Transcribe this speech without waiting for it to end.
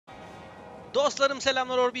Dostlarım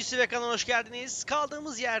selamlar, Orbisi ve kanalına hoş geldiniz.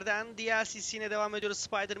 Kaldığımız yerden DLC'sine devam ediyoruz.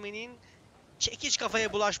 Spiderman'in çekiç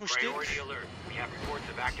kafaya bulaşmıştık.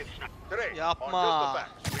 Yapma.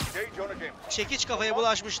 Çekiç kafaya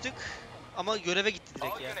bulaşmıştık. Ama göreve gitti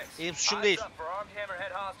direkt ya. Benim suçum değil.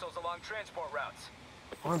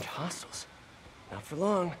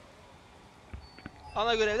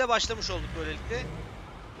 Ana görevle başlamış olduk böylelikle.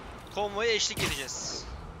 Konvoya eşlik edeceğiz.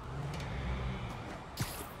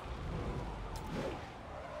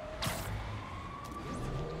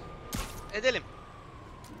 Edelim.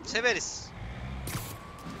 Severiz.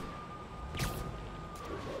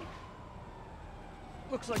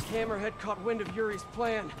 Looks like Hammerhead caught wind of Yuri's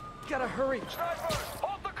plan. Gotta hurry. Snipers,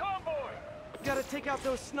 hold the convoy! Gotta take out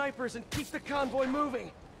those snipers and keep the convoy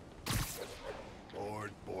moving.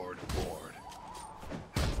 Board.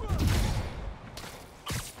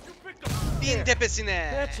 Bin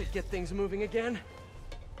tepesine. That should get things moving again.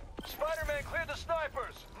 Spider-Man, clear the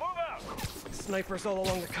snipers! Move out! Snipers all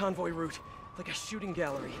along the convoy route, like a shooting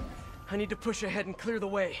gallery. I need to push ahead and clear the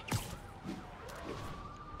way.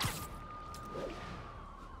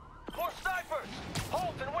 More snipers!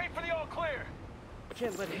 Halt and wait for the all clear!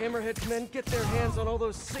 Can't let Hammerhead's men get their hands on all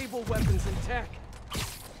those Sable weapons and tech.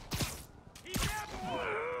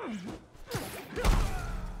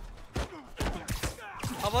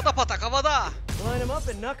 Havada patak, havada. Line them up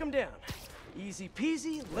and knock them down. Easy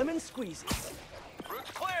peasy, lemon squeezy.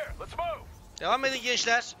 Route's clear! Let's move! Devam edin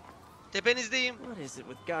gençler. Tepenizdeyim. What is it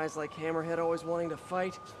with guys like Hammerhead always wanting to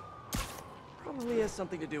fight? Probably has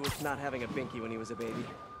something to do with not having a binky when he was a baby.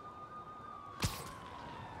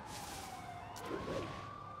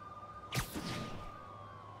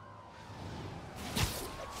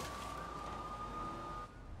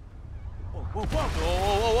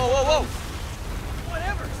 Whoa.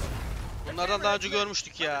 Whatever. Bunlardan daha önce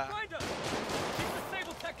görmüştük ya.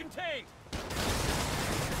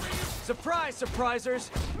 Surprise, surprisers!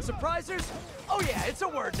 Surprisers? Oh yeah, it's a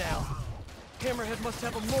word now. Hammerhead must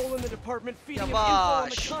have a mole in the department feeding him info on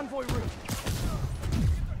the convoy route.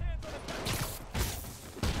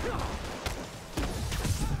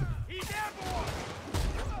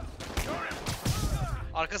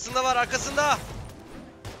 Arkasında var, arkasında.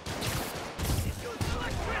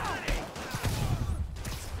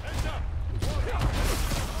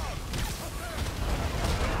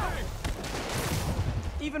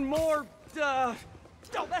 Even more, oh,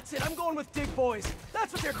 that's it. I'm going with dig boys.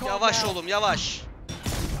 That's what they're called. Yavaş now. oğlum, yavaş.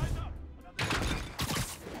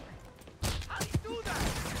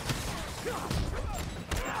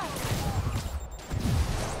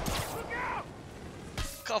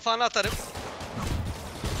 Kafana atarım.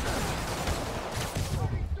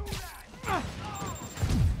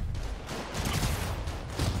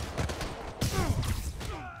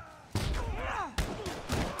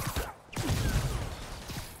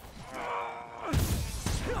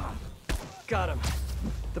 Got him.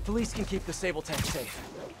 The police can keep the Sable tech safe.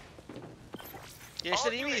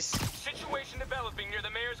 Gençler iyi miyiz? Situation developing near the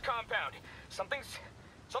mayor's compound.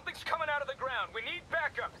 Something's coming out of the ground. We need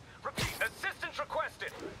backup. Repeat, assistance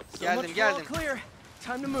requested. Geldim. Clear.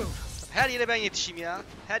 Time to move. Her yere ben yetişeyim ya.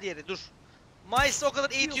 Her yere dur. Mice'ı o kadar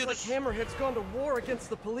Feels eğitiyoruz. like Hammerhead's gone to war against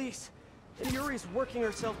the police. And Yuri's working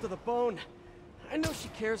herself to the bone. I know she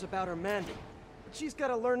cares about her men, but she's got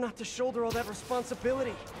to learn not to shoulder all that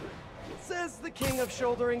responsibility. Says the king of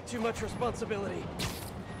shouldering too much responsibility.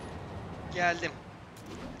 Geldim.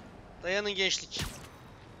 Dayanın gençlik.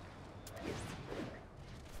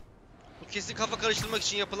 Bu kesin kafa karıştırmak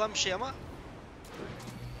için yapılan bir şey ama.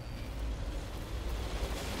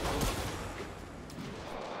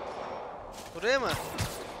 Buraya mı?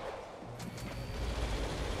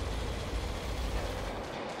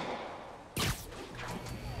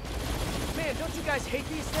 Man, don't you guys hate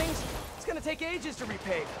these things? It's gonna take ages to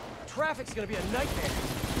repave. Traffic's gonna be a nightmare.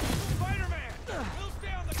 Spider-Man! We'll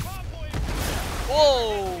stay on the convoy!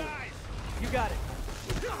 Oo! You got it.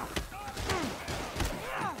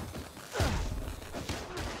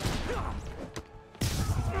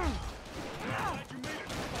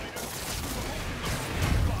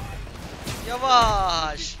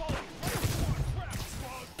 Yavaş.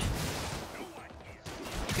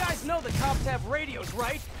 You guys know the cops have radios,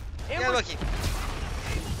 right? Gel bakayım.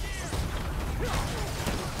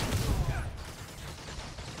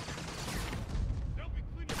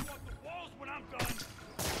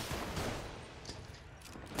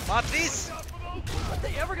 Matris. Are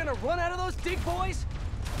they ever gonna run out of those dig boys?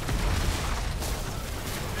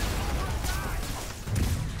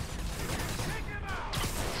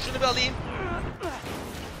 Şunu bir alayım.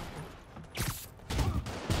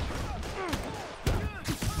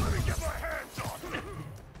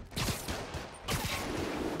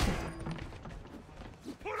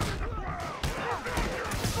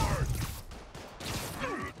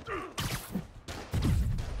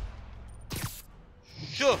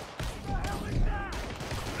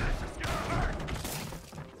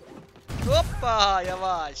 Hoppa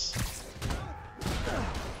yavaş.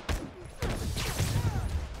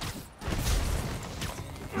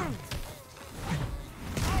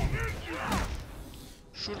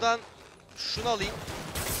 Şuradan şunu alayım.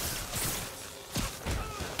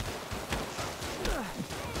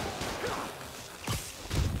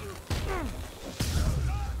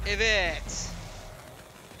 Evet.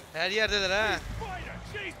 Her yerdeler ha.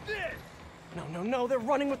 No, they're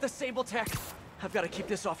running with the sable tech. I've got to keep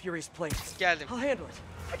this off Yuri's plate. Geldim. I'll handle it.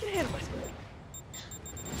 I can handle it.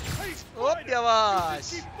 Hop yavaş.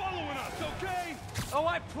 Keep following us, okay? Oh,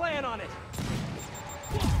 I plan on it.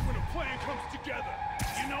 When a plan comes together,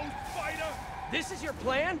 you know, Spider? This is your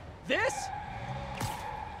plan? This?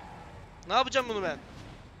 Ne yapacağım bunu ben?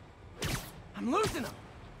 I'm losing them.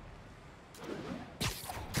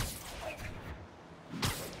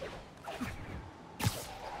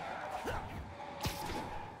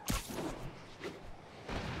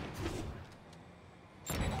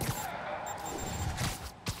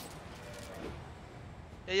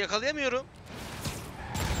 Yakalayamıyorum.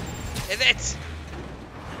 Evet.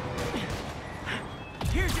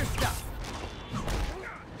 Here's your stuff.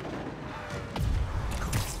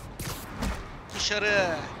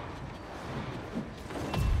 Dışarı.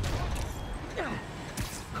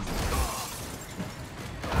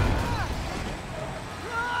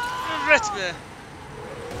 Evet mi?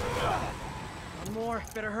 One more.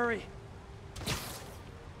 Better hurry.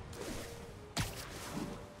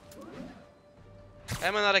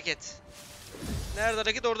 Hemen hareket. Nerede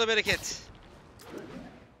hareket orada bereket.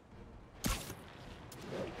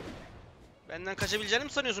 Benden kaçabileceğini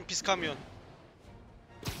mi sanıyorsun pis kamyon?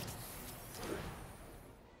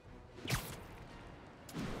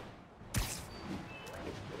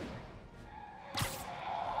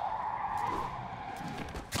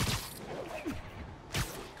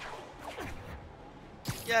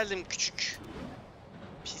 Geldim küçük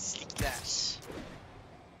pislikler.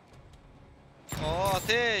 Oo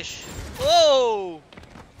ateş. Oo!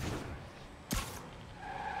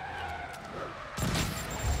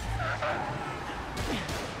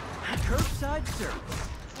 Curbside service.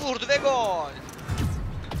 Vurdu ve gol.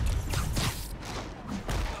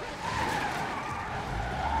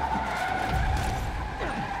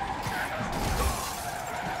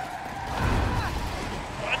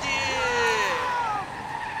 Hadi.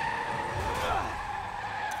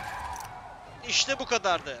 İşte bu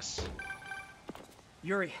kadardır.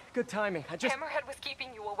 Yuri, good timing. I just... Hammerhead was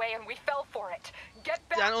keeping you away and we fell for it. Get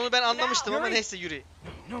back. Yani onu ben anlamıştım ama Yuri. neyse yürü.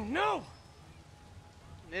 No!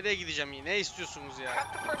 Nereye gideceğim yine? Ne istiyorsunuz ya?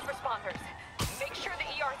 Prep the first responders. Make sure the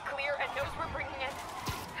ER is clear and knows we're bringing in.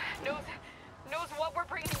 Knows what we're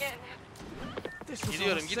bringing in. This was all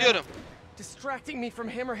Gidiyorum, a gidiyorum. setup. Distracting me from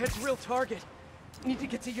Hammerhead's real target. Need to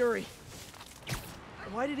get to Yuri.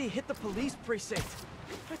 Why did he hit the police precinct?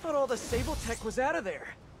 I thought all the sable tech was out of there.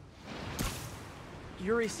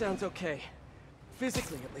 Yuri sounds okay.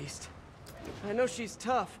 Physically, at least. I know she's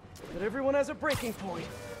tough, but everyone has a breaking point.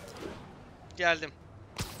 Geldim.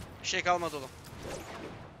 Bir şey kalmadı oğlum.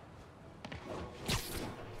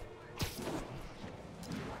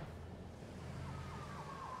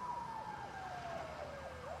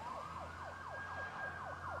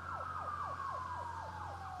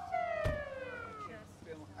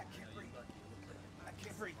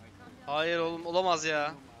 Hayır oğlum olamaz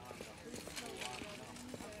ya.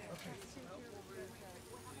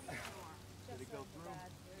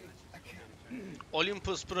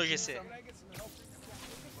 Olympus projesi.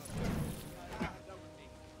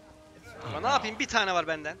 Ama ne yapayım bir tane var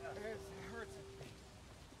benden.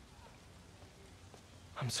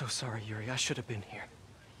 I'm so sorry, Yuri. I should have been here.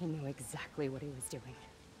 He knew exactly what he was doing.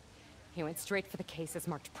 He went straight for the case as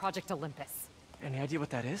marked Project Olympus. Any idea what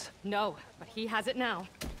that is? No, but he has it now.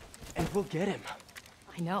 And we'll get him.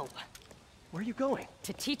 I know. Where are you going?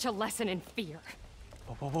 To teach a lesson in fear.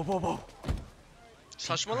 Whoa.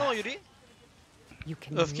 Saçmalama yürü. You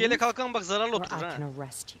can Öfkeyle move, kalkan bak zararlı or oturur I ha. can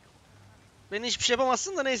arrest you. Beni hiçbir şey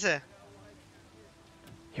yapamazsın da neyse.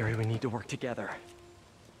 Yuri, we need to work together.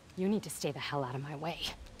 You need to stay the hell out of my way.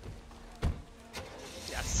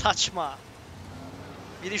 Ya saçma.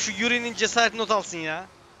 Biri şu Yuri'nin cesaret not alsın ya.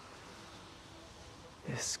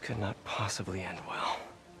 This could not possibly end well.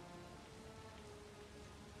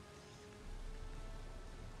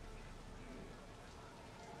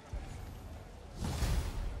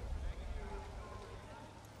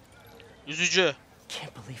 Üzücü.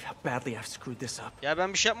 Can't believe how badly I've screwed this up. Ya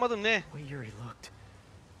ben bir şey yapmadım ne? The way Yuri looked.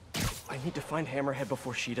 I need to find Hammerhead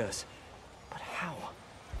before she does. But how?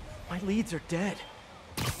 My leads are dead.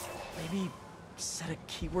 Maybe set a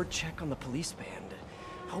keyword check on the police band.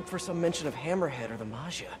 Hope for some mention of Hammerhead or the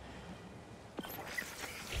Magia.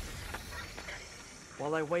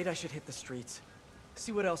 While I wait, I should hit the streets.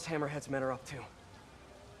 See what else Hammerhead's men are up to.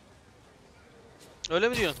 Öyle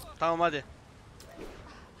mi diyorsun? Tamam hadi.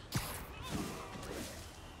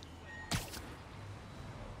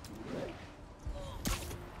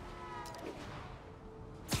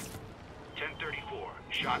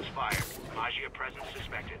 Shots fired. Magia presence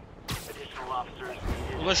suspected. Additional officers.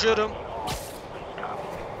 Ulaşıyorum.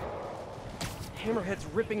 Hammerhead's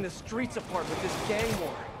ripping the streets apart with this gang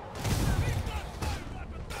war.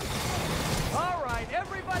 All right,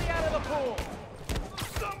 everybody out of the pool.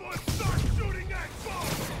 Someone start shooting that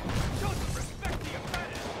phone! Doesn't respect the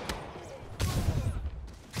offender!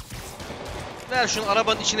 Ver şunu,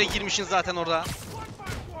 arabanın içine girmişsin zaten orada. One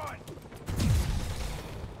by one!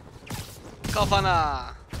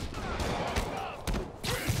 Kafana.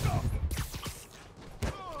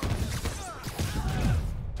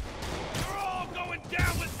 We're all going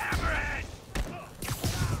down with Hammerhead!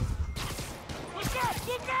 Look up!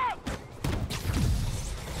 Look up!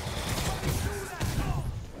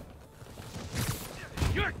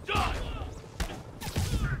 You're done!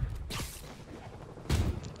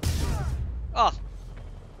 Al.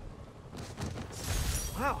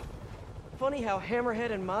 Wow. Funny how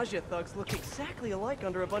Hammerhead and Magia thugs look exactly alike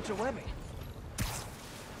under a bunch of webbing.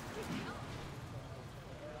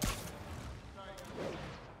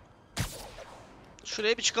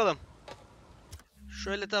 Şuraya bir çıkalım.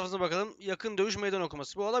 Şöyle etrafımıza bakalım. Yakın dövüş meydan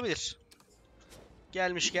okuması. Bu olabilir.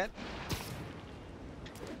 Gelmişken.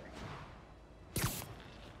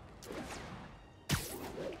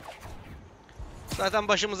 Zaten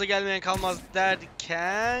başımıza gelmeyen kalmaz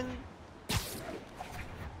derken.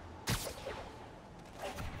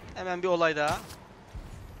 Hemen bir olay daha.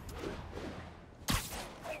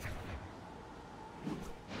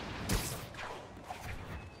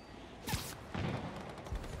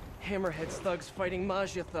 Hammerhead's thugs fighting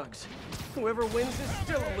Magia thugs. Whoever wins is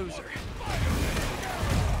still a loser.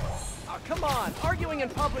 Oh, come on. Arguing in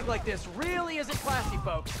public like this really isn't classy,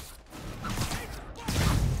 folks.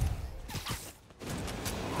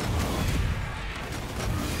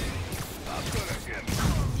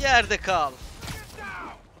 Yerde kal.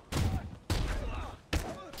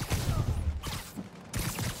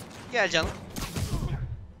 Gel canım.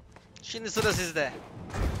 Şimdi sıra sizde.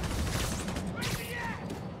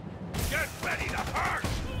 Get ready to hurt!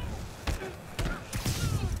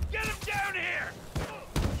 Get him down here!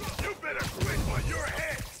 You better quit while you're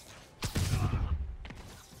ahead!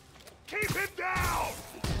 Keep him down!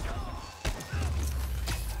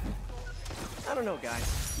 I don't know,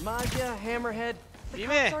 guys. Magia, Hammerhead, the Değil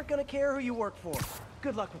cops mi? aren't gonna care who you work for.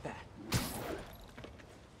 Good luck with that.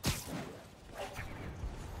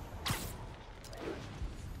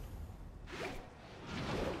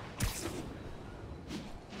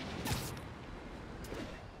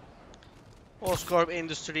 Oscorp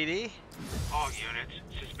Endüstri'li. All units,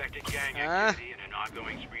 suspected gang activity and an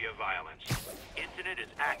ongoing spree of violence. Incident is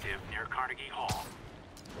active near Carnegie Hall.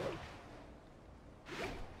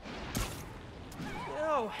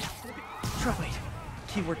 Oh, wait.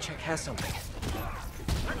 Keyword check has something.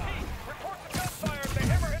 Reports of gunfire at the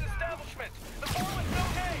Hammerhead establishment. The bar with no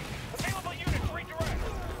name. Available units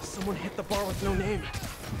redirect. Someone hit the bar with no name.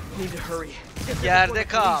 Need to hurry. Get there Yerde before the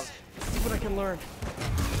kal. police. See what I can learn.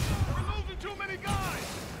 We're losing too many guys!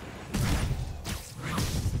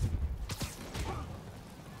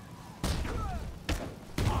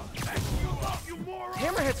 You moron!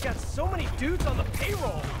 Hammerhead's got so many dudes on the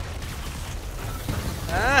payroll.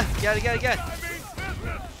 Gel gel gel. I mean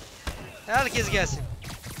business! Herkes gelsin.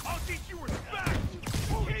 I'll teach you respect!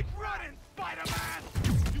 Keep running, Spider-Man!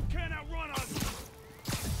 You can't outrun us!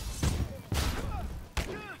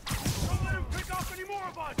 Don't let him pick off any more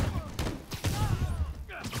of us!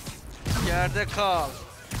 Yerde kal.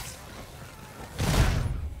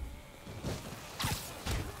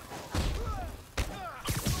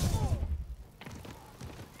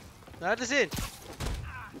 Neredesin?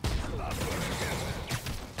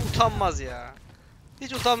 Utanmaz ya.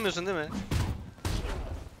 Hiç utanmıyorsun değil mi?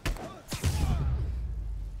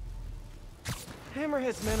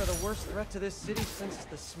 Hammerhead's men are the worst threat to this city since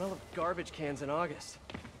the smell of garbage cans in August.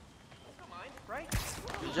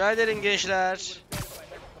 Rica ederim gençler.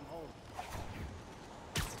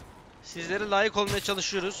 Sizlere layık olmaya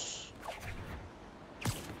çalışıyoruz.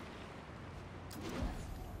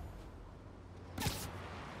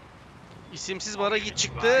 İsimsiz bara git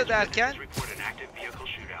çıktı derken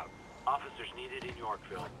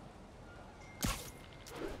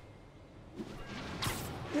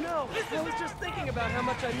You know, I was just thinking about how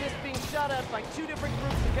much I miss being shot at by two different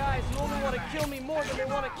groups of guys who only want to kill me more than they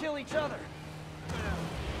want to kill each other.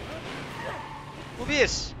 bu bir.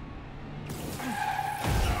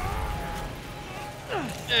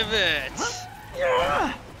 Evet.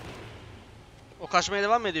 O kaçmaya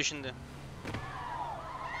devam mı ediyor şimdi?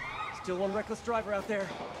 Still one reckless driver out there.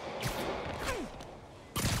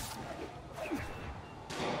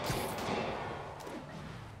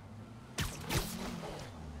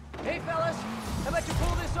 Hey fellas, how about you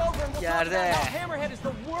pull this over and we'll talk about Yerde. how Hammerhead is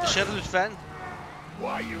the worst. Dışarı lütfen.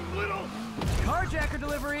 Why, you little... Carjacker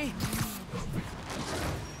delivery.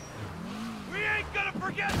 We ain't gonna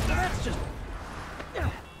forget that! That's just...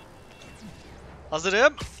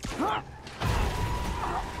 Hazırım.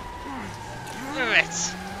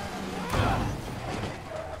 Evet.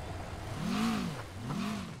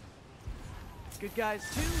 Good guys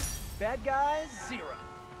 2, bad guys 0.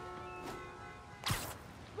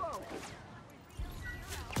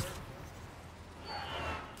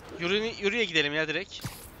 Yürüye gidelim ya direkt.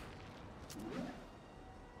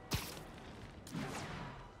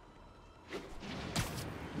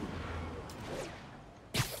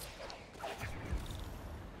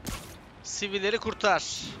 Sivilleri kurtar.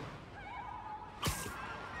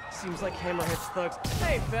 Seems like Hammerhead's thugs.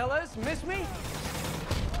 Hey fellas, miss me?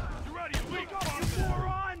 You ready, weak you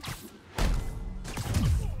moron?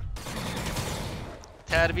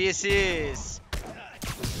 Terbiyesiz.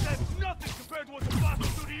 That's nothing compared to what the boss will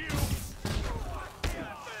do to you!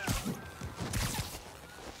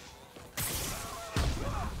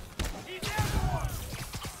 He's everyone!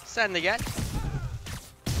 Sen de gel.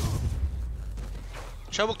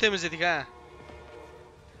 Çabuk temizledik ha.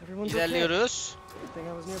 Everyone's okay. İlerliyoruz. Good thing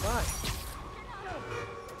I was nearby.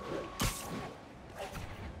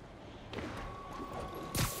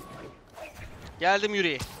 Geldim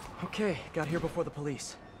Yuri. Okay, got here before the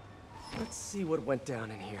police. Let's see what went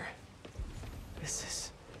down in here. This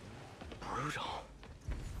is brutal.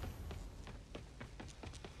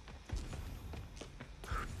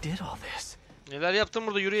 Who did all this? Neler yaptın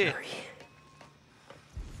burada Yuri? Yuri.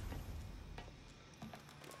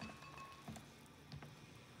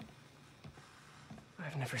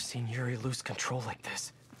 I've never seen Yuri lose control like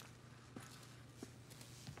this.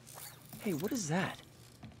 Hey, what is that?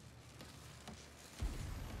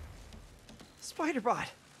 Spiderbot!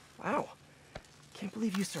 Wow. Can't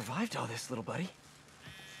believe you survived all this, little buddy.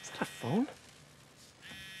 Is that a phone?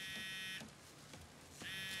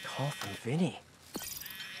 Call from Vinny.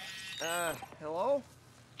 Hello?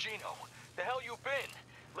 Gino, the hell you been?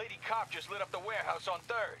 Lady Cop just lit up the warehouse on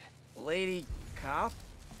 3rd. Lady Cop?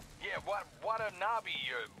 Yeah, Watanabe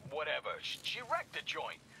or whatever. She wrecked the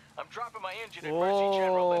joint. I'm dropping my engine at Mercy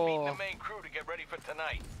General and meeting the main crew to get ready for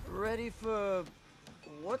tonight. Ready for...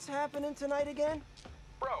 what's happening tonight again?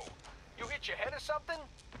 Bro, you hit your head or something?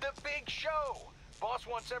 The big show. Boss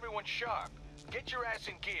wants everyone sharp. Get your ass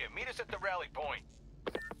in gear. Meet us at the rally point.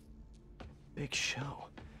 Big show.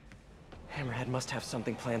 Hammerhead must have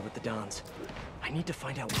something planned with the Dons. I need to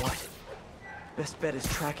find out what. Best bet is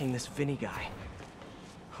tracking this Vinny guy.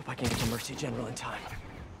 Hope I can get to Mercy General in time.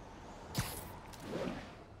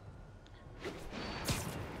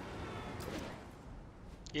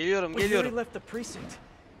 Geliyorum, When Yuri geliyorum. left the precinct,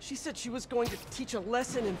 she said she was going to teach a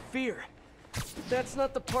lesson in fear. That's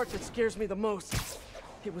not the part that scares me the most.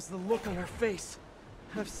 It was the look on her face.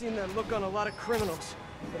 I've seen that look on a lot of criminals,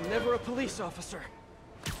 but never a police officer.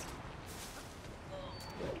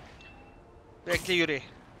 Bekle Yuri.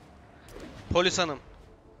 Polis hanım.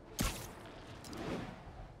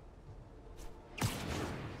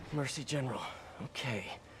 Mercy General. Okay.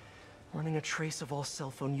 Running a trace of all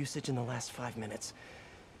cell phone usage in the last 5 minutes.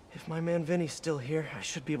 If my man Vinny's still here, I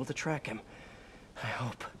should be able to track him. I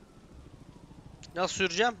hope. Nasıl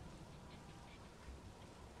süreceğim?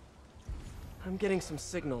 I'm getting some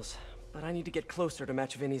signals, but I need to get closer to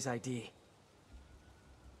match Vinny's ID.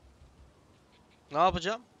 Ne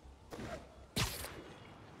yapacağım?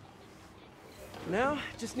 Now,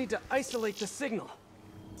 just need to isolate the signal.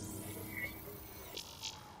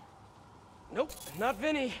 Nope, not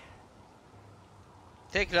Vinny.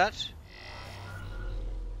 Tekrar.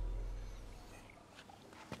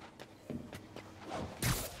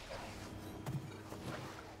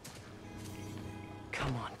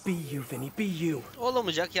 Come on, be you, Vinny, be you.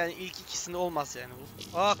 Olamayacak yani ilk ikisinde olmaz yani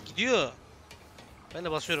bu. Aa gidiyor. Ben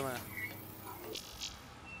de basıyorum ha.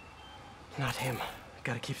 Not him.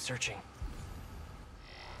 Gotta keep searching.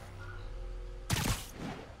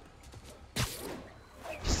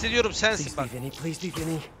 Hissediyorum sensin Please bak. be Vinny, please be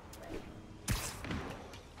Vinny.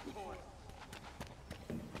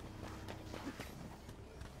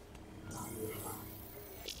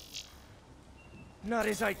 Not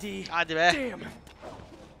his ID. Hadi be. Damn.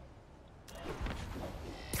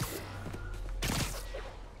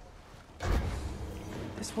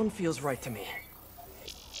 This one feels right to me.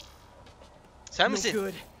 Sen No misin?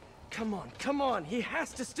 good. Come on, come on. He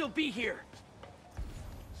has to still be here.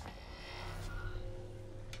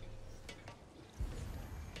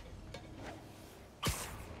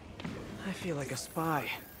 I feel like a spy.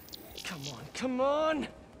 Come on, come on.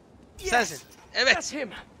 Sensin. That's Evet.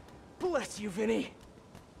 him. Bless you, Vinny.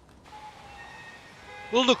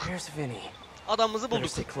 Bulduk. Where's Vinny? Adamımızı Better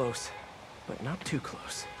bulduk. stay close, but not too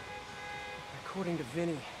close. According to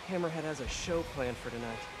Vinny, Hammerhead has a show planned for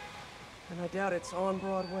tonight. And I doubt it's on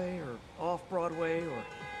Broadway or off Broadway or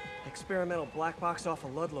experimental black box off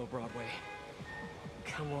of Ludlow Broadway.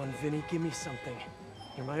 Come on, Vinny, give me something.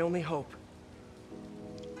 You're my only hope.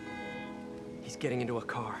 He's getting into a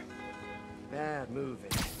car. Bad move,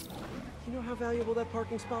 Vinny. You know how valuable that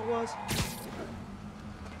parking spot was?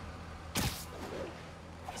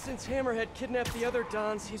 Since Hammerhead kidnapped the other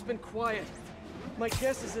Dons, he's been quiet. My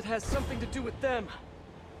guess is it has something to do with them.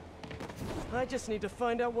 I just need to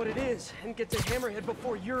find out what it is and get to Hammerhead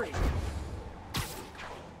before Yuri.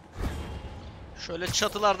 Şöyle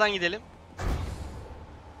çatılardan gidelim.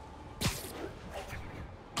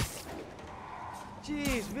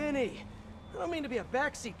 Jeez, Vinny. I don't mean to be a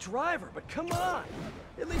backseat driver, but come on.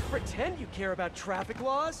 At least pretend you care about traffic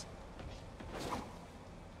laws.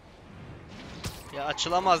 Ya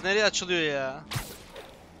açılamaz. Nereye açılıyor ya?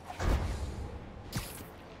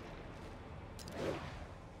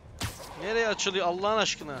 Nereye açılıyor Allah'ın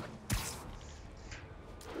aşkına?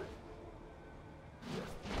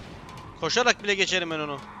 Koşarak bile geçerim ben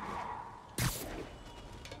onu.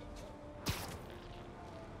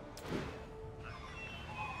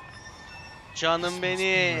 Canım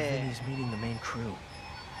benim. Vinny's meeting the main crew.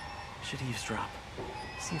 Should eavesdrop.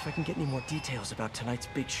 See if I can get any more details about tonight's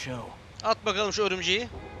big show. At bakalım şu örümceği.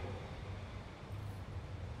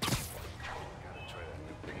 Gotta try that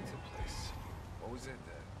new pizza place. What was it?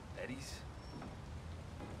 Eddie's?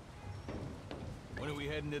 When are we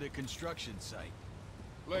heading to the construction site?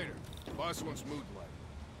 Later. Boss wants mood light.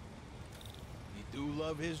 You do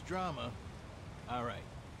love his drama. All right.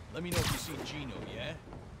 Let me know if you see Gino, yeah?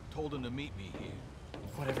 Told him to meet me here.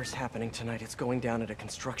 Whatever's happening tonight, it's going down at a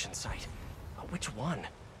construction site. Which one?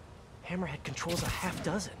 Hammerhead controls a half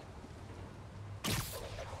dozen.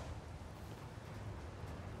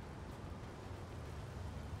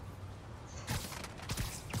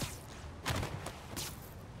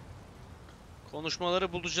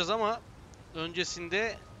 Konuşmaları bulacağız ama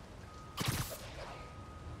öncesinde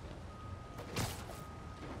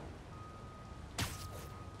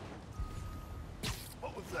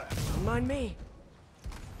What was that? Mind me.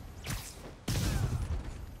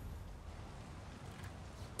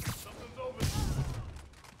 Something's over.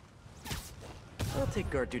 I'll take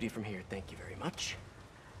guard duty from here, thank you very much.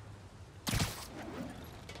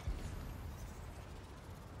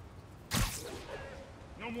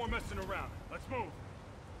 No more messing around. Let's move.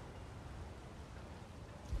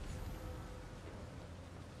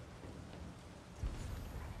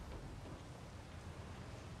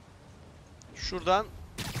 şuradan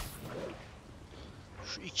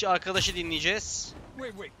şu iki arkadaşı dinleyeceğiz.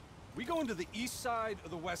 Wait. We going to the east side or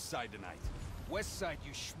the west side tonight? West side,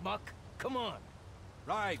 you schmuck. Come on.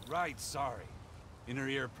 Right, sorry. Inner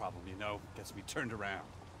ear problem, you know, gets me turned around.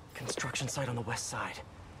 Construction site on the west side.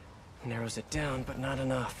 Narrows it down, but not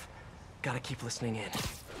enough. Gotta keep listening in.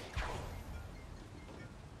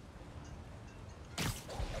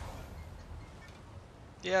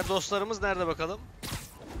 Diğer dostlarımız nerede bakalım?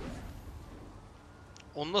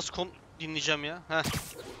 Onu nasıl dinleyeceğim ya? Heh.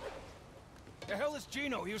 The hell is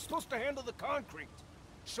Gino? He was supposed to handle the concrete.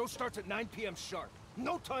 Show starts at 9 p.m. sharp.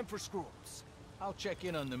 No time for screw-ups. I'll check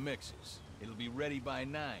in on the mixes. It'll be ready by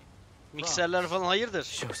 9. Mikserler falan hayırdır?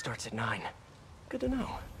 Show starts at 9. Good to know.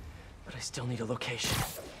 But I still need a location.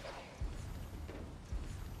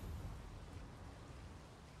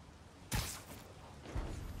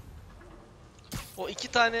 O iki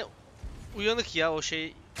tane uyanık ya o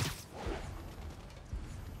şey.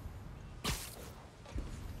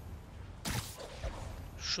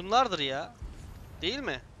 Şunlardır ya. Değil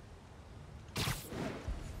mi?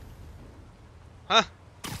 Hah.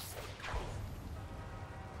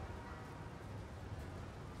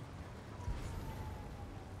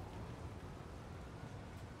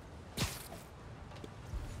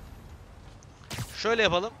 Şöyle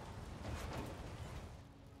yapalım.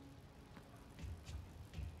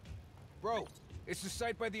 Bro, it's the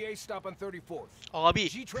site by the A stop on 34th. Abi.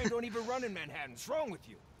 G-Train don't even run in Manhattan. What's wrong with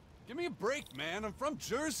you? Give me a break, man. I'm from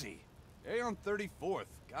Jersey. A on 34th.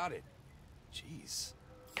 Got it. Jeez.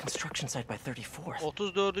 Construction site by 34th.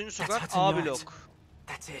 34. That's sokak Hudson A Yards. blok.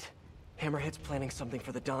 That's it. Hammerhead's planning something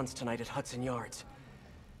for the Dons tonight at Hudson Yards.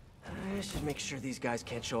 I should make sure these guys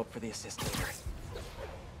can't show up for the assist later.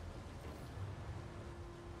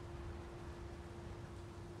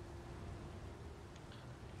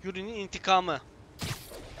 Yuri'nin intikamı.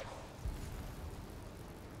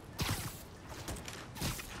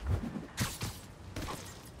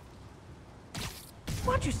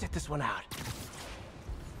 Why don't you sit this one out?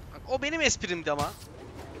 Bak, o benim esprimdi ama.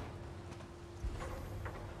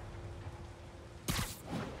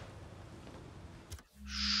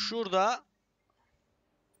 Şurada.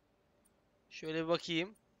 Şöyle bir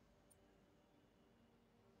bakayım.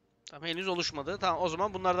 Tamam, henüz oluşmadı. Tamam, o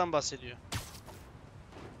zaman bunlardan bahsediyor.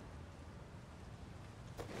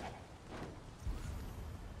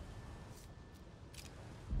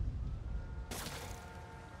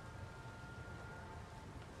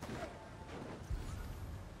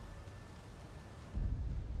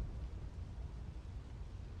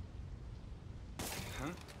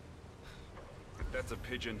 If that's a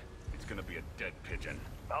pigeon, it's gonna be a dead pigeon.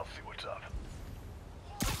 I'll see what's up.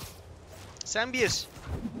 Sen 1.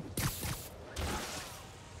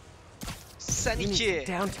 Sen You need 2.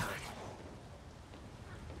 some downtime.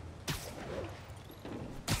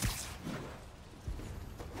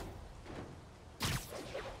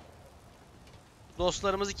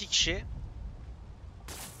 Dostlarımız 2 kişi.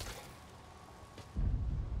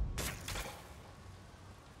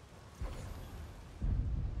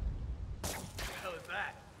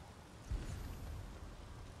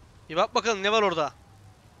 Bir bak bakalım ne var orada.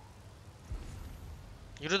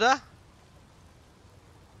 Yürü da.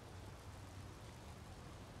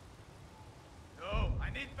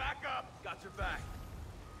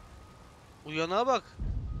 Uyanağa bak.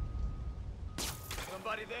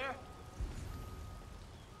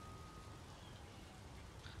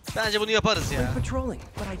 Bence bunu yaparız ya. I'm patrolling,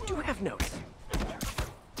 but I do have notes.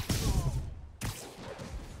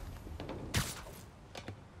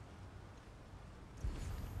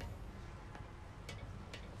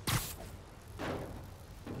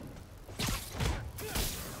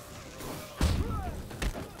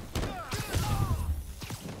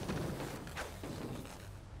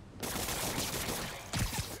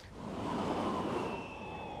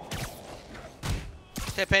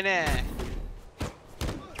 Tepene.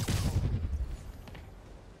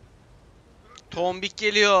 Tombik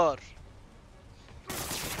geliyor.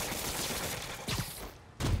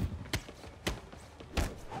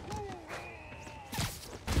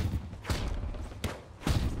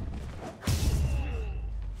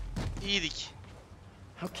 İyiydik.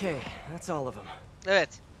 Okay, that's all of them. Evet.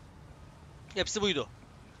 Hepsi buydu.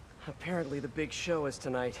 Apparently the big show is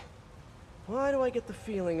tonight. Why do I get the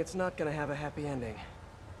feeling it's not gonna have a happy ending?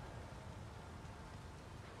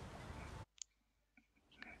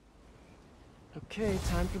 Okay,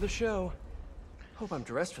 time for the show. Hope I'm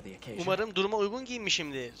dressed for the occasion. Umarım duruma uygun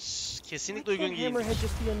giyinmişimdir. Kesinlikle uygun Why can't Hammerhead giyinmiş.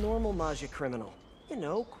 just be a normal Maja criminal? You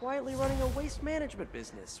know, quietly running a waste management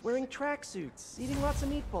business, wearing tracksuits, eating lots of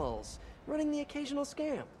meatballs, running the occasional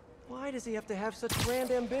scam. Why does he have to have such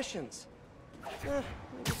grand ambitions? Maybe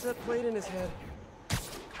it's that plate in his head.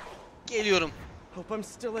 Geliyorum. Hope I'm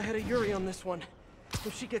still ahead of Yuri on this one.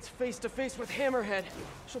 If she gets face to face with Hammerhead,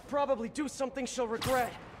 she'll probably do something she'll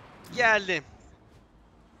regret. Geldim.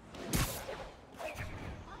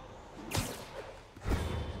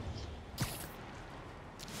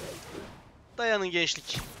 Dayanın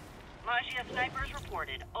gençlik. Magia snipers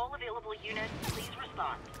reported. All available units, please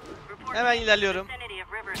respond. Report Hemen ilerliyorum. vicinity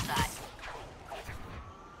of Riverside.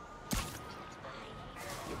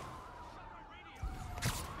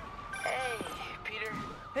 Hey, Peter.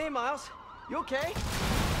 Hey, Miles. You okay?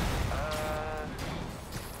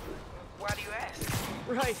 Why do you ask?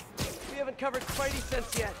 Right. We haven't covered Spidey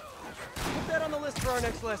sense yet. Put that on the list for our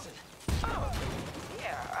next lesson. Oh,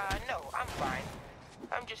 yeah, no, I'm fine.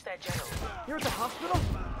 I'm just that general. You're at the hospital?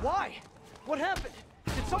 Why? What happened?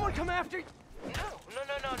 Did someone come after you? No,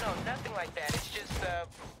 nothing like that. It's just,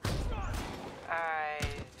 I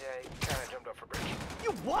kind of jumped off a bridge.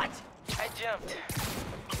 You what? I jumped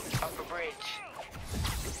off a bridge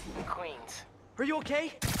in Queens. Are you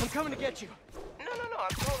okay? I'm coming to get you. No,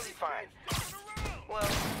 I'm totally fine. Well,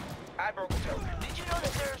 I broke a toe. Did you know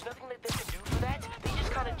that there's nothing that they can do for that? They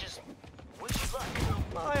just kind of just wish you luck.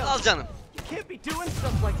 Miles, Al canım. you can't be doing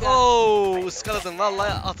stuff like that. Oo, ıskaladım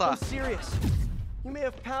vallahi ata. I'm serious. You may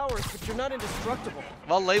have powers, but you're not indestructible.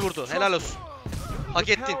 Vallahi vurdu. Helal olsun. Hak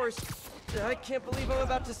With ettin. powers, I can't believe I'm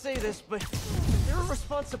about to say this, but they're a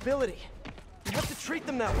responsibility. You have to treat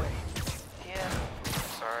them that way. Yeah,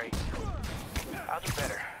 sorry. I'll do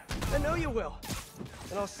better. I know you will.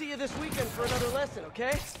 And I'll see you this weekend for another lesson,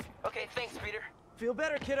 okay? Okay, thanks, Peter. Feel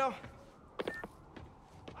better, kiddo.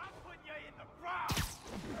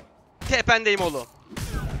 Tependeyim oğlum.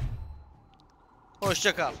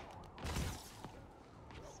 Hoşça kal.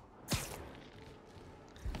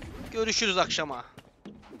 Görüşürüz akşama.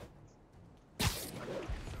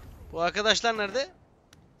 Bu arkadaşlar nerede?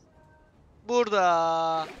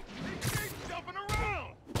 Burada.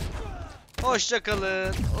 Hoşça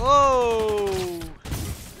kalın.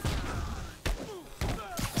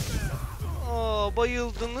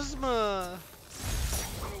 Bayıldınız mı?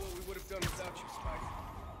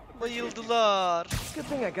 Bayıldılar. Good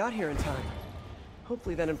thing I got here in time.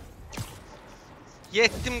 Hopefully then.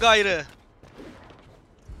 Yettim gayrı.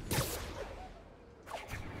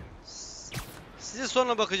 Size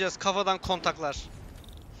sonra bakacağız kafadan kontaklar.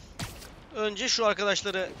 Önce şu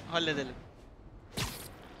arkadaşları halledelim.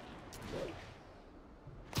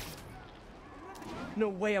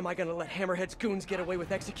 No way am I gonna let Hammerhead's goons get away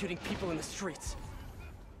with executing people in the streets.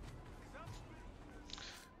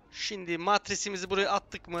 Şimdi matrisimizi buraya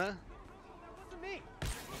attık mı?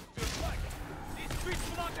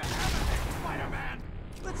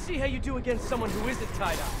 Let's see how you do against someone who isn't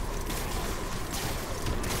tied up.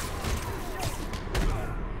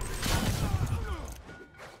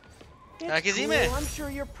 Herkes iyi mi? I'm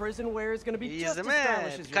sure your prison wear is gonna be İyiyiz just değil as stylish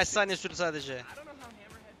mi? as your Kaç saniye sürdü sadece.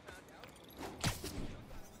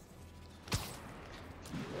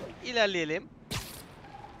 İlerleyelim.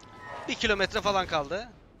 1 kilometre falan kaldı.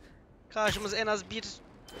 Karşımıza en az bir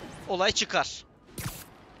olay çıkar.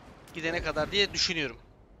 Gidene kadar diye düşünüyorum.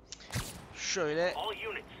 Şöyle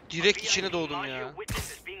direkt içine doğdum ya.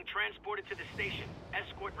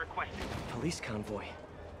 police convoy.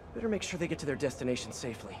 Better make sure they get to their destination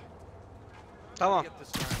safely. Tamam.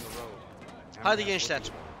 Hadi gençler.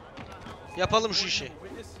 Yapalım şu işi.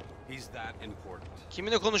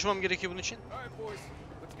 Kiminle konuşmam gerekiyor bunun için?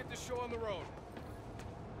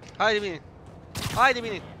 Haydi binin. Haydi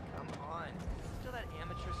binin.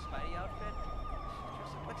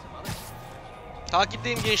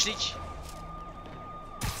 Takipteyim gençlik.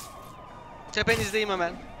 Tepenizdeyim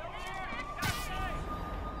hemen.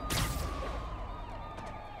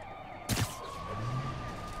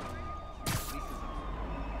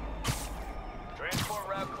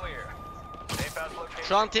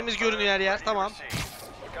 Şu an temiz görünüyor her yer. Tamam.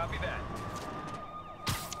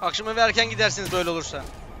 Akşam eve erken gidersiniz böyle olursa.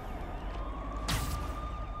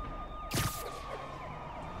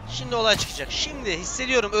 Şimdi olay çıkacak. Şimdi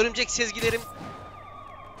hissediyorum. Örümcek sezgilerim.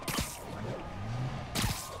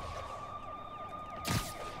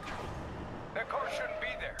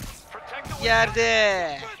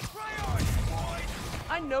 Yerde.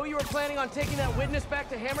 I know you were planning on taking that witness back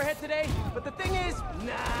to Hammerhead today, but the thing is,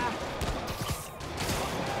 nah.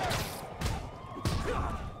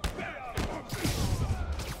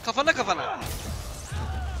 Kafana kafana.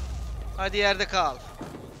 Hadi yerde kal.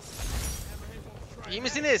 İyi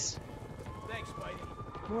misiniz?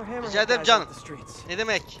 Rica ederim canım. Ne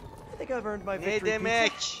demek? Ne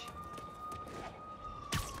demek?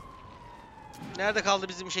 Nerede kaldı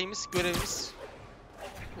bizim şeyimiz, görevimiz?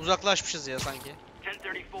 Uzaklaşmışız ya sanki.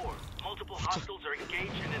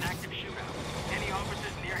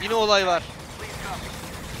 Yine olay var.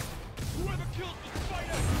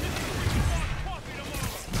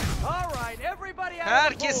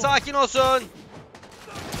 Herkes sakin olsun.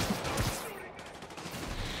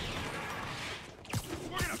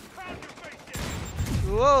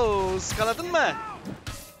 Wow, ıskaladın mı?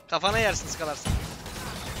 Kafana yersin ıskalarsın.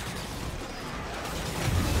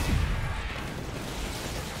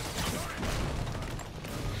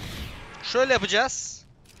 Şöyle yapacağız.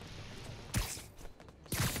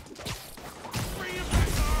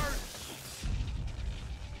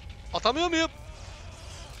 Atamıyor muyum?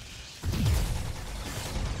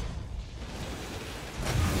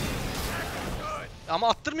 Ama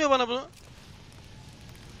attırmıyor bana bunu.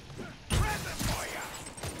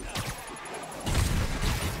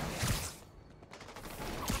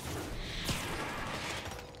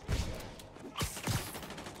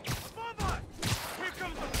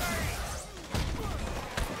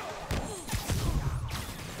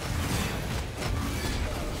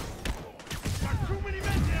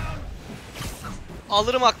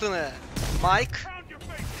 Alırım aklını. Mike.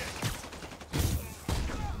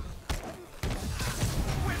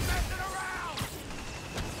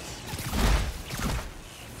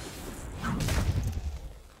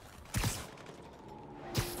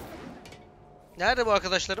 Nerede bu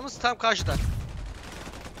arkadaşlarımız? Tam karşıda.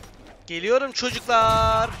 Geliyorum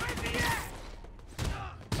çocuklar.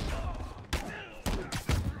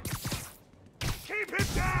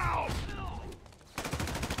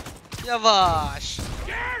 Yavaş.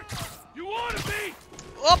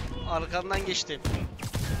 Hop, arkandan geçtim.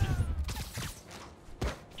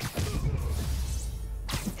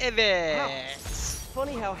 Evet.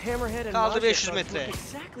 Kaldı 500 metre.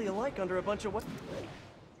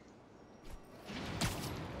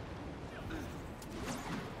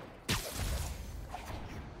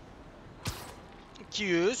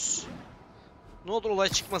 200. Ne olur olay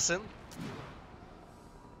çıkmasın.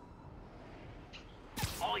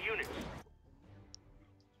 All units.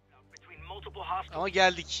 Between multiple hostile. Ama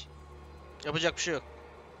geldik. Yapacak bir şey yok.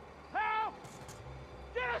 Help!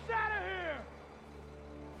 Get us out of here!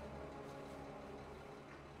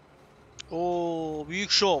 Oo,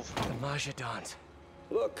 büyük şov. The Majidons.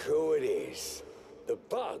 Look who it is. The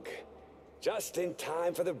Bug. Just in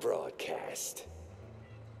time for the broadcast.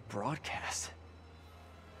 Broadcast?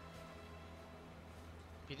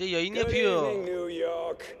 Bir de yayın Good yapıyor. evening, New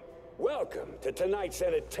York. Welcome to tonight's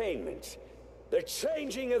entertainment. The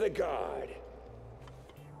changing of the guard.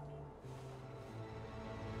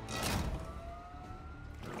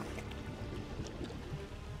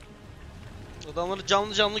 Adamları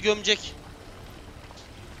canlı canlı gömecek.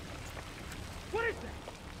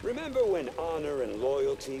 Remember when honor and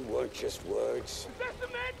loyalty weren't just words?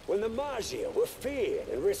 When the Magia were feared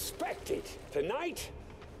and respected? Tonight,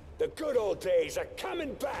 the good old days are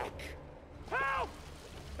coming back. Help!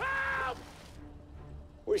 Help!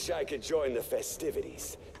 Wish I could join the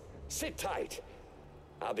festivities. Sit tight.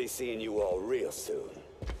 I'll be seeing you all real soon.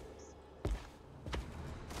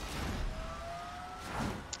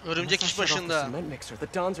 Örümcek iş başında. Cement mixer.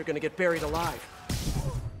 The Dons are gonna get buried alive.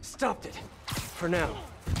 Stopped it. For now.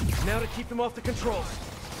 Now to keep them off the controls.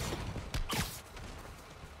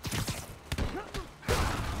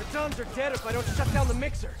 The Dons are dead if I don't shut down the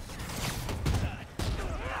mixer.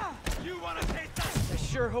 You wanna take that? I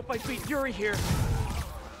sure hope I beat Yuri here.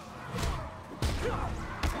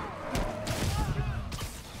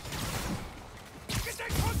 Get that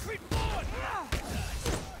concrete forward!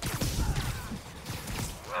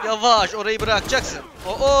 Yavaş, orayı bırakacaksın.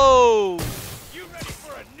 Oo! You ready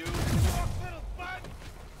for a new soft little fun?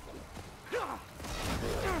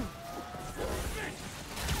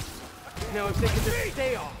 Now if they can just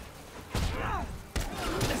stay off.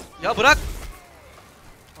 Ya bırak.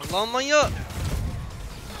 Allah'ın manyağı.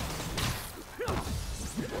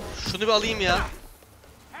 Şunu bir alayım ya.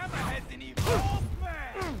 Hammerhead's an evolved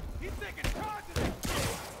man. He's taking charge of this.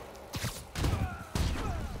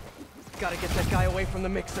 Gotta get that guy away from the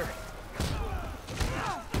mixer.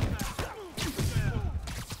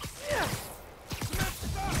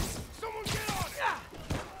 Someone get on it!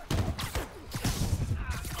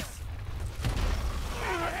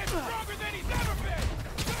 Hammerhead's stronger than he's ever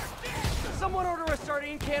been! Someone order a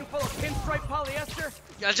sardine can full of pinstripe polyester.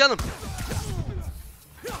 Gel canım.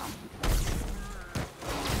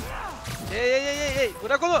 Hey,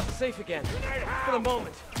 bırak onu. Safe again. For the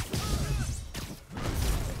moment.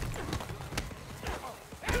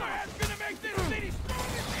 Hammerhead's gonna make this city strong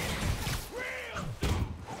again! Real soon!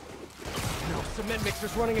 No, cement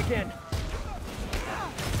mixer's running again.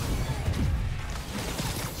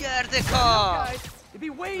 Yerde kal. Guys, it'd be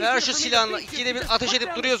way Ver easier şu for me to silahını. beat you İkide if you bir just ateş put edip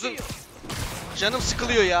down the duruyorsun. shield. Canım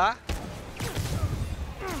sıkılıyor ya.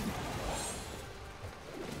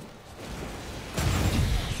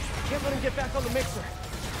 Can't let him get back on the mixer.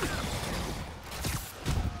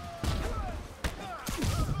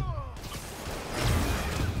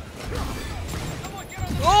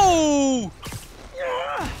 Oo!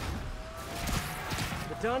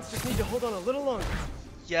 The Dons just need to hold on a little longer.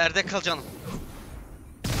 Yerde kal canım.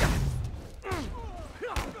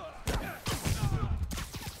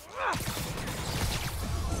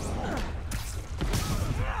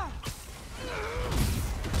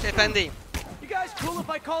 Tependeyim. You guys cool if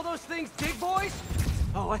I call those things dig boys?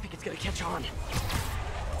 Oh, I think it's gonna catch on.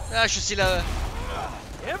 Ver şu silahı.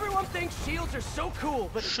 Everyone thinks shields are so cool,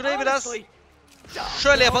 but Şurayı biraz honestly,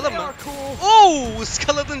 şöyle yapalım they mı? are cool. Oo,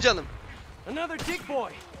 ıskaladın canım. Another dig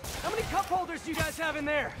boy. How many cup holders do you guys have in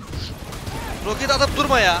there? Roket atıp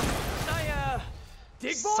durma ya.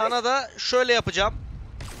 Dig boys? Sana da şöyle yapacağım.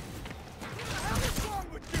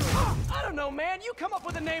 I don't know, man. You come up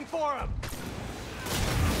with a name for him.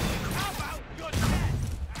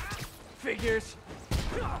 Figures.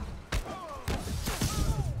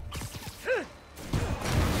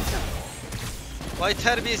 Vay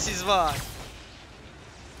terbiyesiz var.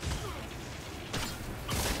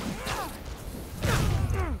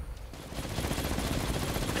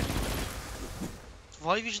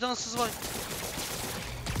 Vay vicdansız vay.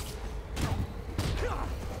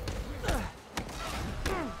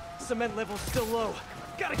 Cement level's still low.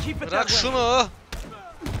 Gotta keep it Bırak that way. şunu.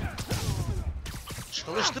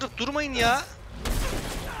 Çalıştırıp durmayın ya.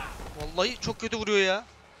 Vallahi çok kötü vuruyor ya.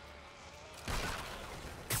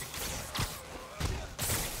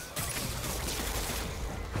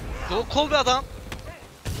 Yol kol bir adam.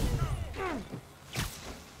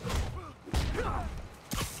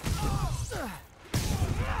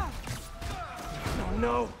 Oh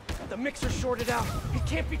no. The mixer shorted out. It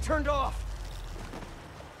can't be turned off.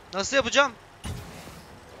 Nasıl yapacağım?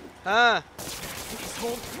 Ha. These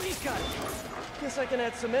holes, please, got it. Guess I can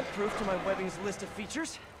add cement proof to my webbing's list of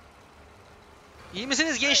features. İyi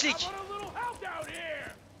misiniz gençlik?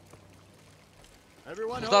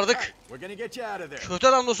 Everyone Kurtardık. We're gonna get you out of there. Kötü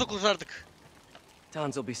adam dostu kurtardık.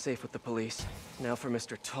 Don's will be safe with the police. Now for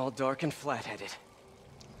Mr. Tall, Dark, and Flat-Headed.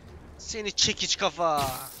 Seni çekiç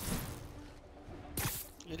kafa.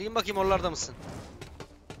 Yürüyün bakayım, oralarda mısın?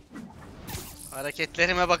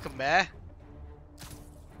 Hareketlerime bakın be.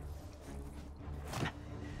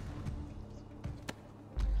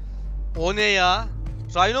 O ne ya?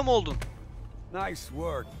 Rhino mu oldun? Nice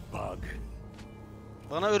work, Bug.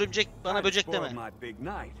 Bana örümcek, bana böcek deme. My big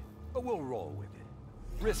night, but we'll roll with it.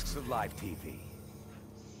 Risks of live TV.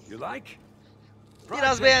 You like?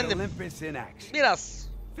 Biraz beğendim. Olympus in action. Biraz.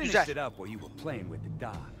 Finished Güzel. it up while you were playing with the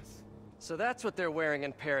Dons. So that's what they're wearing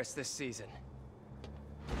in Paris this season.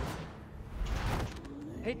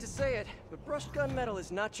 Hate to say it, but brushed gunmetal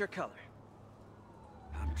is not your color.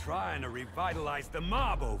 I'm trying to revitalize the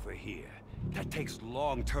mob over here. That takes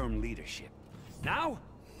long-term leadership. Now,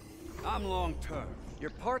 I'm long-term.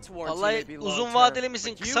 Your parts warranty Vallahi may be uzun long-term, vadeli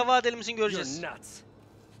misin, but kısa you, vadeli misin you're göreceğiz. nuts.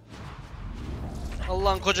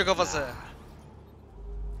 Allah'ın koca kafası.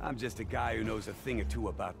 I'm just a guy who knows a thing or two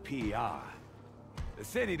about PR. The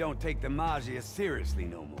city don't take the Mafia seriously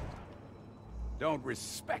no more. Don't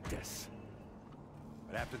respect us.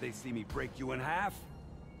 But after they see me break you in half,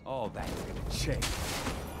 all that's gonna change.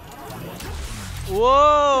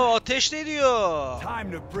 Oo, ateş ne diyor?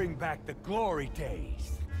 Time to bring back the glory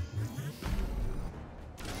days.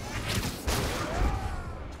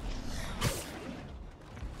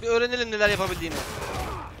 Bir öğrenelim neler yapabildiğini.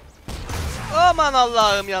 Aman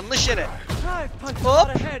Allah'ım, yanlış yere. Hop.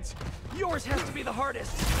 Yours has to be the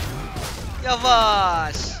hardest.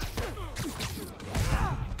 Yavaş.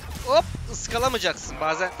 Hop, ıskalamayacaksın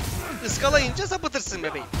bazen. Iskalayınca sapıtırsın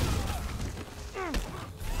bebeğim.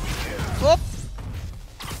 Hop.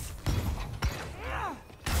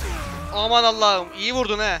 Aman Allah'ım, iyi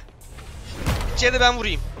vurdun he. İçeri ben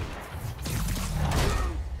vurayım.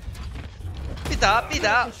 Bir daha, bir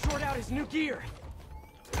daha.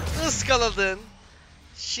 Iskaladın.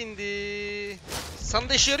 Şimdi sana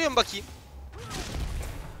da işe yarıyor mu bakayım?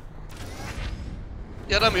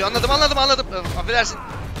 Yaramıyor. Anladım, anladım, anladım. Affedersin.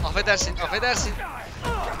 Affedersin, affedersin.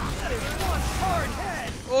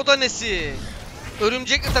 O da nesi?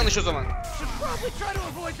 Örümcekle tanış o zaman.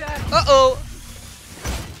 Uh-oh.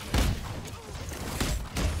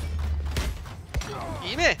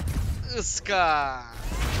 İyi mi? Iska.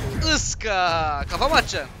 Iska. Kafa mı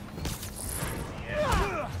atacaksın?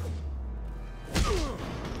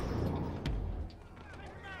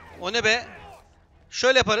 O ne be?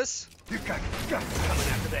 Şöyle yaparız.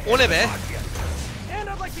 O ne be?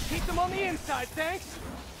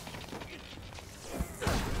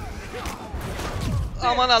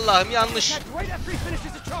 Aman Allah'ım, yanlış.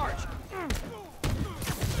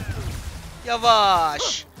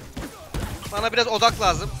 Yavaş. Bana biraz odak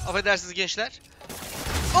lazım. Affedersiniz gençler.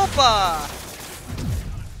 Hoppa.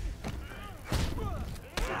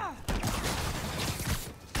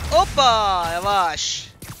 Hoppa.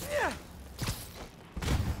 Yavaş.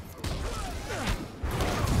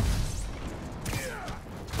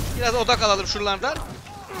 Biraz odak alalım şuralardan.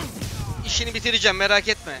 İşini bitireceğim, merak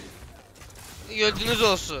etme. Gördüğünüz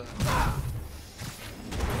olsun.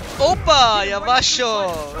 Hoppa, yavaş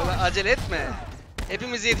ol. Öyle acele etme.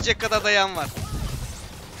 Hepimize yetecek kadar dayan var.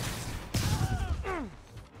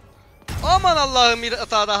 Aman Allah'ım, bir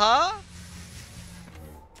hata daha.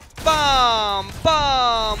 Bam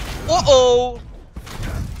bam. Oh.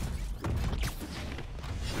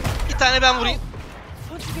 Bir tane ben vurayım.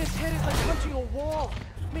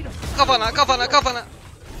 Kafana, kafana, kafana.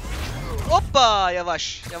 Hoppa,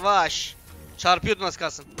 yavaş, yavaş. Çarpıyordun az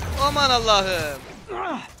kalsın. Aman Allah'ım.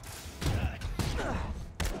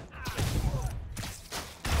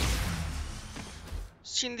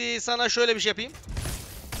 Şimdi sana şöyle bir şey yapayım.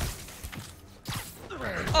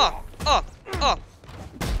 Al, al, al,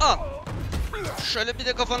 al. Şöyle bir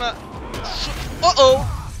de kafana. Şu,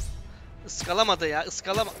 Iskalamadı ya,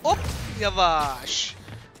 ıskalama. Hop, yavaş.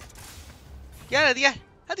 Gel hadi gel.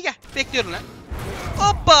 Hadi gel. Bekliyorum lan.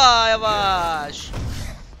 Hoppa, yavaş.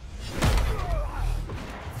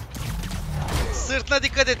 Sırtına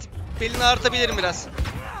dikkat et. Belini ağrıtabilirim biraz.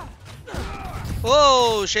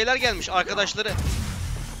 Oo, şeyler gelmiş, arkadaşları.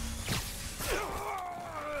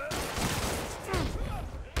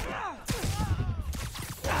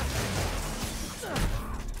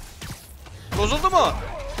 Bozuldu mu?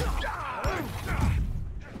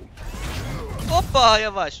 Hoppa,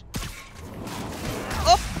 yavaş.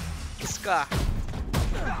 Ska.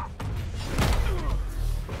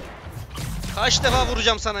 Kaç defa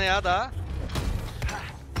vuracağım sana ya daha?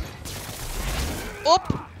 Hop!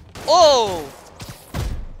 Oo!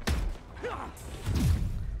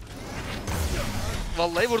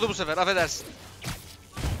 Vallahi vurdu bu sefer. Affedersin.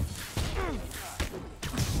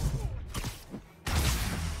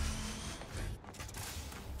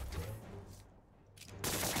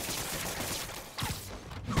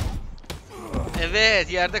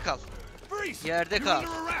 Evet, yerde kal. Yerde kal.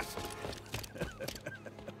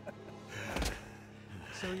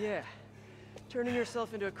 So yeah, turning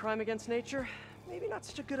yourself into a crime against nature, maybe not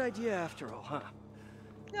such a good idea after all, huh?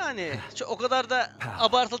 Yani o kadar da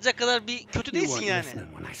abartılacak kadar bir kötü You değilsin weren't yani.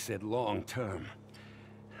 listening when I said long term.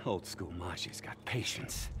 Old school Maji's got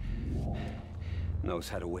patience. Knows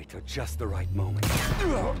how to wait till just the right moment.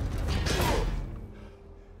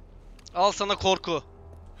 Al sana korku.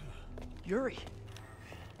 Yuri.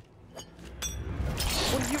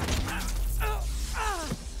 What are you...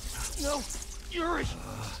 No, Yuri,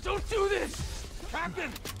 don't do this!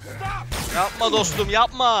 Captain, stop! Yapma dostum,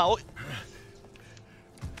 yapma.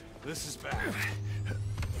 This is bad.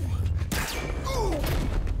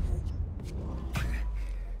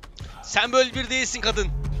 Sen böyle bir değilsin kadın.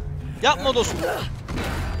 Yapma dostum.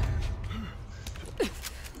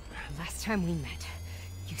 Last time we met,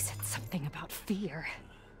 you said something about fear.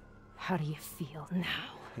 How do you feel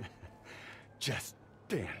now? Just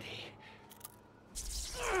dandy.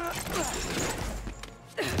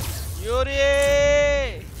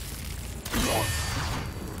 Yuri!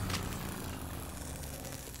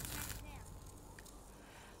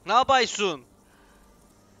 Ne yapıyorsun?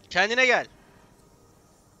 Kendine gel.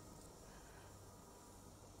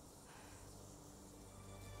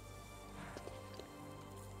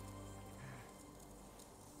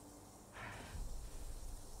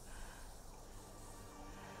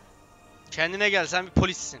 Kendine gel, sen bir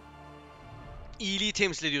polissin. İyiliği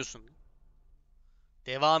temsil ediyorsun.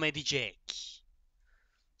 Devam edecek.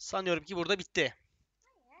 Sanıyorum ki burada bitti.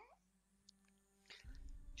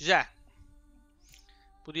 Güzel.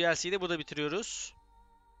 Bu DLC'yi de burada bitiriyoruz.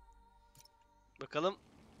 Bakalım.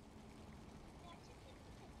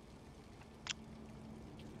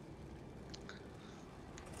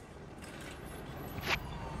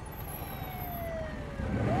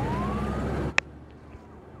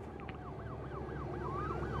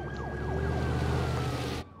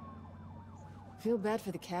 Feel bad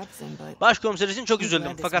for the captain, but Başkomiser için çok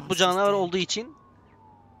üzüldüm. Fakat bu canavar olduğu için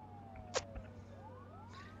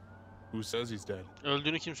Who says he's dead?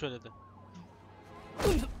 öldüğünü kim söyledi?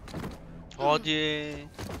 Hadi.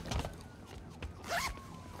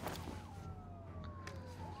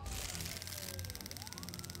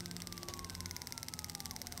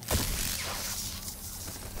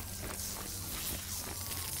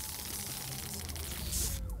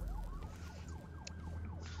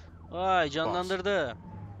 Vay, canlandırdı.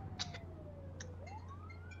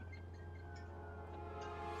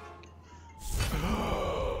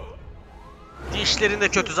 Dişlerin de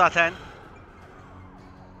kötü zaten.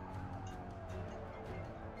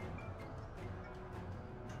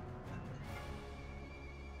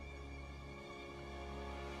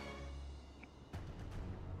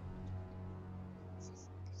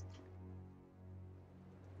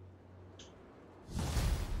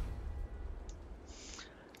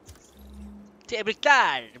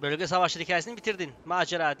 Tebrikler. Bölge savaşları hikayesini bitirdin.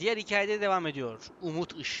 Macera diğer hikayede devam ediyor.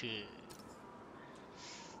 Umut ışığı.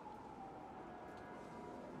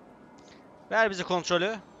 Ver bize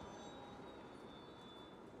kontrolü.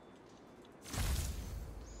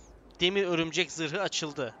 Demir örümcek zırhı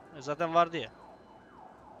açıldı. Zaten vardı ya.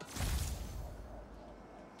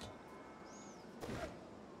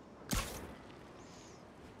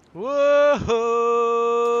 Woohoo!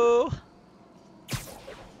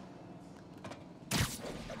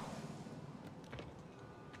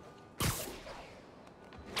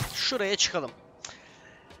 Şuraya çıkalım.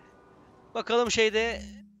 Bakalım şeyde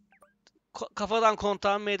kafadan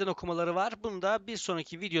kontağın meydan okumaları var. Bunu da bir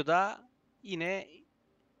sonraki videoda yine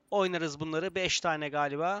oynarız bunları. 5 tane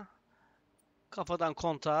galiba. Kafadan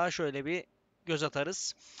kontağa şöyle bir göz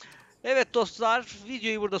atarız. Evet dostlar,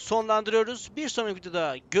 videoyu burada sonlandırıyoruz. Bir sonraki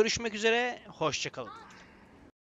videoda görüşmek üzere. Hoşça kalın.